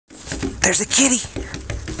There's a kitty.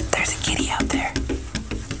 There's a kitty out there.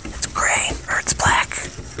 It's gray or it's black.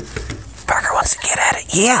 Parker wants to get at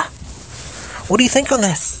it. Yeah. What do you think on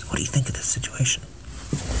this? What do you think of this situation?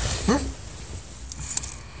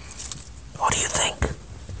 What do you think?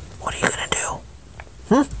 What are you gonna do?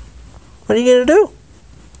 What are you gonna do?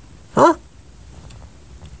 Huh?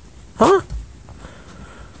 Huh?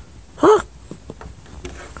 Huh?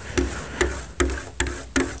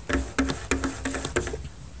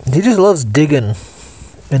 He just loves digging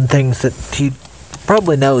in things that he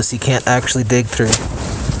probably knows he can't actually dig through.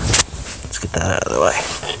 Let's get that out of the way.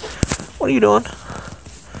 What are you doing?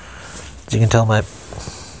 As you can tell, my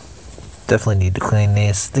definitely need to clean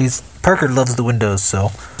these. Parker loves the windows,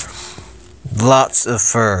 so lots of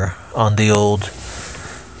fur on the old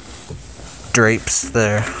drapes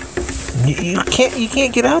there. You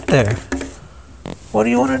can't get out there. What do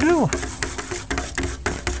you want to do?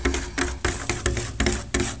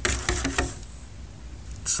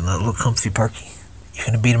 It's not a little comfy, Parky. You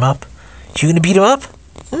gonna beat him up? You gonna beat him up?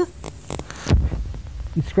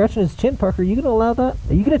 He's scratching his chin, Parker. Are you gonna allow that?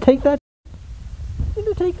 Are you gonna take that? You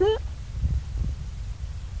gonna take that?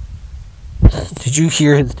 Did you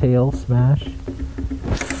hear his tail smash?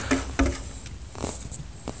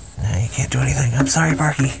 No, you can't do anything. I'm sorry,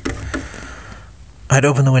 Parky. I'd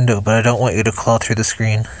open the window, but I don't want you to claw through the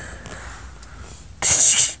screen.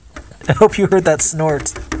 I hope you heard that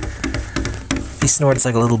snort. He snorts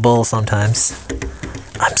like a little bull sometimes.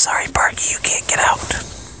 I'm sorry, Parky, you can't get out.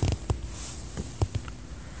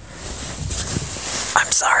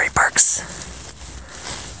 I'm sorry, Parks.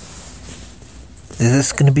 Is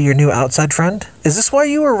this going to be your new outside friend? Is this why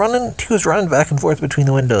you were running? He was running back and forth between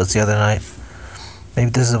the windows the other night.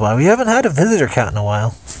 Maybe this is why. We haven't had a visitor cat in a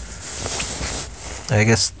while. I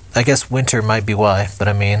guess winter might be why, but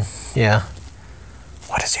I mean, yeah.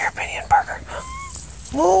 What is your opinion, Parker?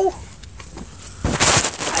 Whoa.